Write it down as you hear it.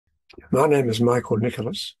My name is Michael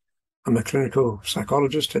Nicholas. I'm a clinical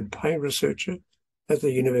psychologist and pain researcher at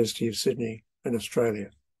the University of Sydney in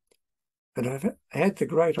Australia. And I've had the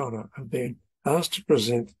great honour of being asked to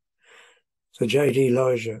present the J.D.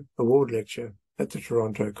 Lozier Award Lecture at the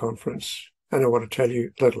Toronto Conference, and I want to tell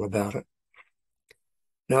you a little about it.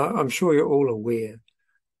 Now, I'm sure you're all aware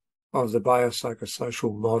of the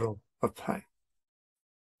biopsychosocial model of pain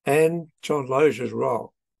and John Lozier's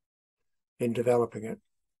role in developing it.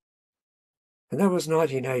 And that was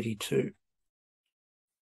 1982.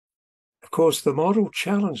 Of course, the model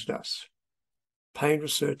challenged us, pain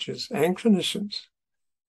researchers and clinicians,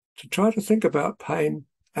 to try to think about pain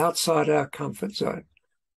outside our comfort zone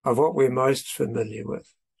of what we're most familiar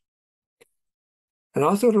with. And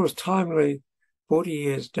I thought it was timely 40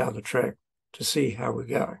 years down the track to see how we're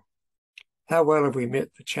going. How well have we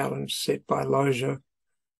met the challenge set by Lozier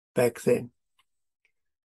back then?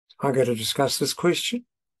 I'm going to discuss this question,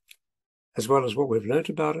 as well as what we've learnt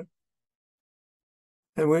about it,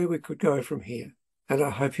 and where we could go from here. And I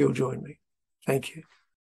hope you'll join me. Thank you.